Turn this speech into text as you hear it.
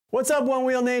What's up,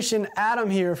 Onewheel Nation? Adam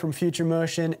here from Future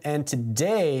Motion, and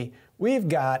today we've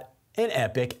got an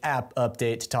epic app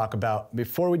update to talk about.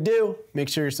 Before we do, make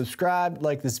sure you're subscribed,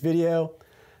 like this video,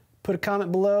 put a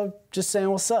comment below just saying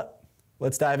what's up.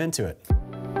 Let's dive into it.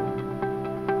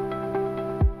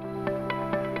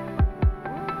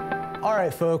 All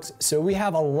right, folks, so we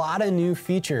have a lot of new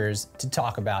features to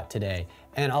talk about today.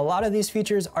 And a lot of these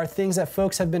features are things that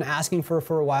folks have been asking for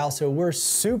a while, so we're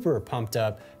super pumped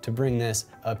up to bring this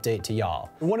update to y'all.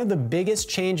 One of the biggest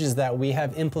changes that we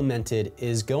have implemented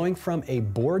is going from a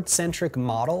board-centric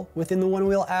model within the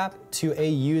Onewheel app to a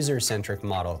user-centric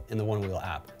model in the Onewheel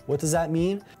app. What does that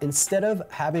mean? Instead of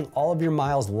having all of your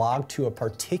miles logged to a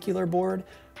particular board,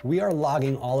 we are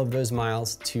logging all of those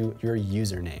miles to your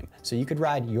username. So you could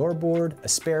ride your board, a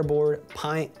spare board,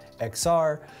 Pint,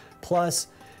 XR, Plus,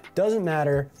 doesn't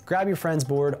matter, grab your friend's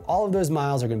board, all of those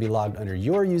miles are gonna be logged under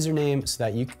your username so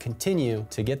that you can continue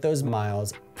to get those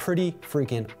miles. Pretty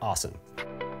freaking awesome.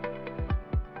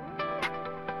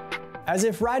 As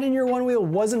if riding your Onewheel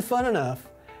wasn't fun enough,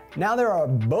 now there are a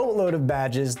boatload of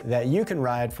badges that you can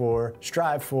ride for,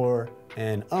 strive for,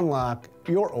 and unlock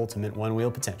your ultimate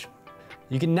Onewheel potential.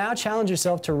 You can now challenge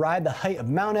yourself to ride the height of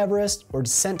Mount Everest or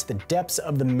descent to the depths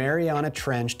of the Mariana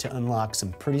Trench to unlock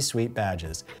some pretty sweet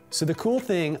badges. So the cool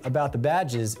thing about the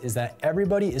badges is that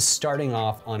everybody is starting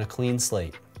off on a clean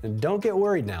slate. And don't get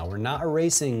worried now, we're not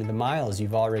erasing the miles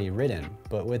you've already ridden,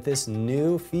 but with this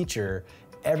new feature,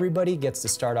 everybody gets to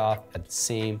start off at the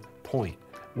same point.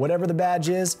 Whatever the badge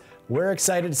is, we're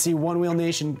excited to see Onewheel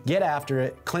Nation get after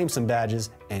it, claim some badges,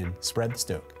 and spread the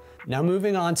stoke. Now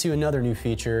moving on to another new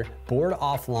feature, Board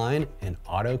Offline and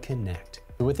Auto Connect.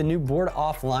 With the new Board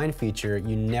Offline feature,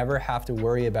 you never have to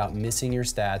worry about missing your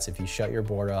stats if you shut your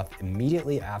board off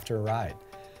immediately after a ride.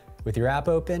 With your app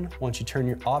open, once you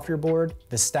turn off your board,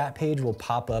 the stat page will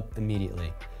pop up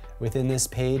immediately. Within this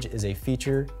page is a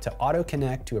feature to auto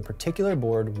connect to a particular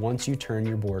board once you turn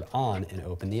your board on and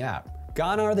open the app.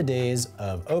 Gone are the days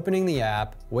of opening the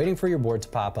app, waiting for your board to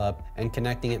pop up, and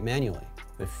connecting it manually.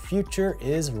 The future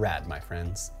is rad, my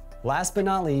friends. Last but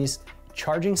not least,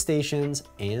 charging stations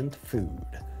and food.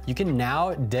 You can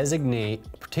now designate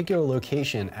a particular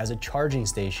location as a charging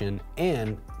station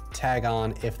and tag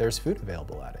on if there's food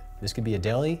available at it. This could be a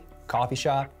deli, coffee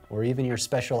shop, or even your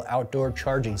special outdoor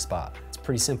charging spot. It's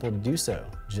pretty simple to do so.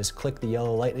 Just click the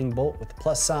yellow lightning bolt with the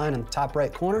plus sign in the top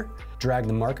right corner, drag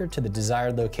the marker to the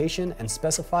desired location, and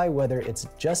specify whether it's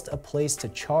just a place to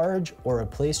charge or a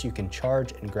place you can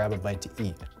charge and grab a bite to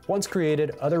eat. Once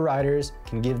created, other riders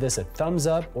can give this a thumbs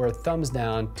up or a thumbs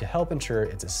down to help ensure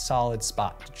it's a solid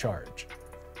spot to charge.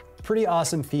 Pretty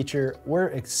awesome feature. We're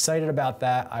excited about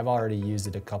that. I've already used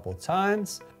it a couple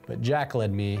times, but Jack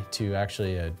led me to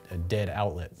actually a dead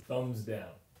outlet. Thumbs down.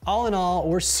 All in all,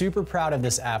 we're super proud of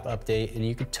this app update, and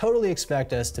you could totally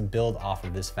expect us to build off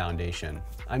of this foundation.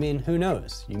 I mean, who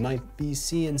knows? You might be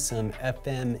seeing some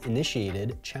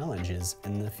FM-initiated challenges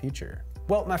in the future.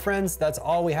 Well, my friends, that's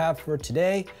all we have for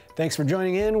today. Thanks for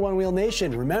joining in, Onewheel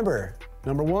Nation. Remember,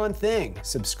 number one thing,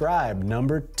 subscribe.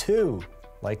 Number two,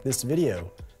 like this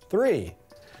video. 3,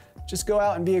 just go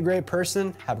out and be a great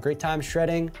person, have a great time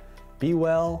shredding, be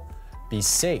well, be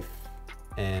safe,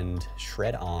 and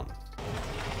shred on.